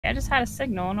I just had a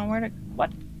signal. I don't know where to...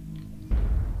 What?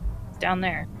 It's down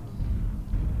there.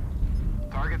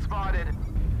 Target spotted.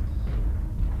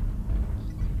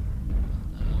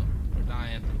 We're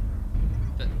dying.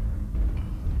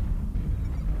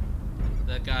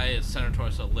 That guy is center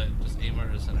torso lit. Just aim her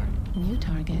to center. New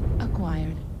target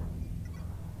acquired.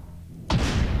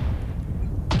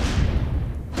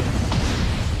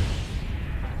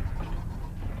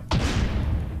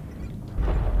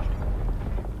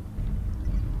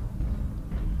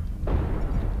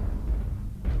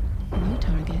 New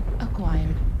target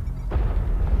acquired.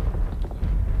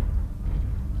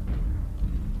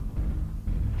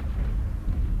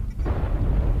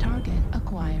 Target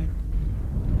acquired.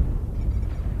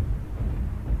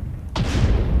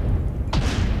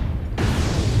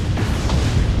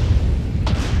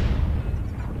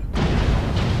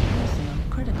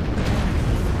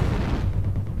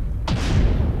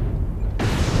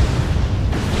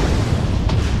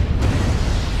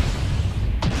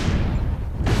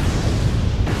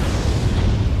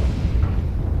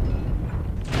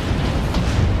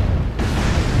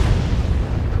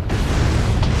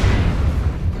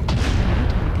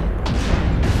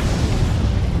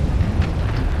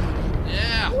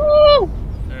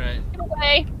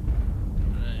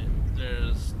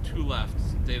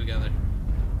 Stay together,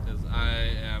 because I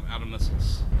am out of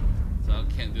missiles, so I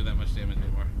can't do that much damage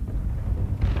anymore.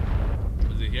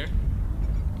 Is he here?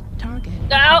 Target.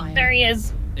 Oh, there he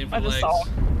is. Aim for I the just legs. saw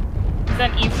him. He's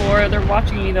at E4. They're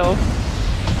watching me though.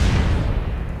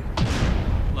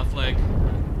 Left leg.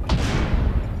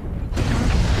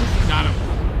 Got him.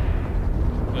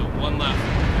 Wait, one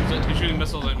left. He's shooting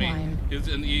missiles at me. He's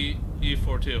in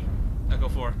E4 too. Echo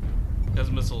 4. He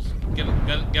has missiles. Get him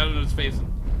in his face.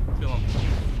 Kill him.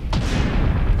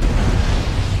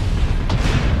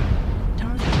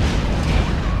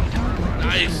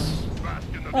 Nice.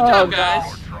 Good job,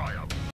 guys.